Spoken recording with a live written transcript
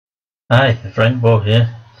Hi, Frank Bo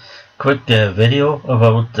here. Quick video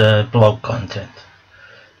about blog content.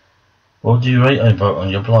 What do you write about on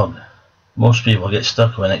your blog? Most people get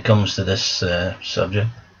stuck when it comes to this subject.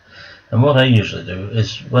 And what I usually do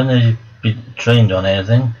is when I be trained on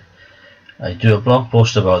anything, I do a blog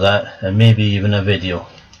post about that and maybe even a video.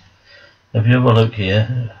 If you have a look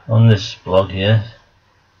here, on this blog here,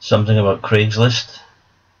 something about Craigslist.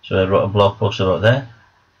 So I wrote a blog post about that.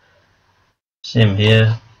 Same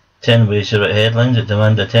here, 10 ways to write headlines that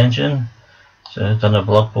demand attention. So I've done a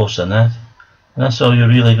blog post on that. And that's all you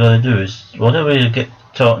really got to do is whatever you get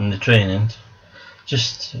taught in the training,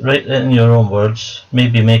 just write it in your own words,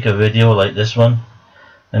 maybe make a video like this one,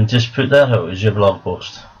 and just put that out as your blog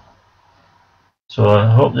post. So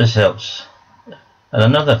I hope this helps. And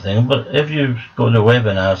another thing, but if you go to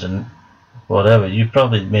webinars and whatever, you've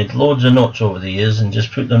probably made loads of notes over the years and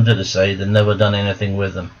just put them to the side and never done anything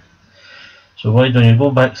with them. So why don't you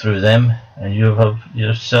go back through them and you have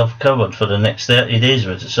yourself covered for the next 30 days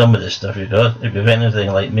with some of this stuff you got, if you've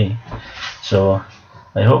anything like me. So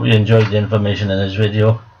I hope you enjoyed the information in this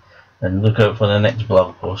video and look out for the next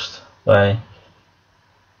blog post. Bye.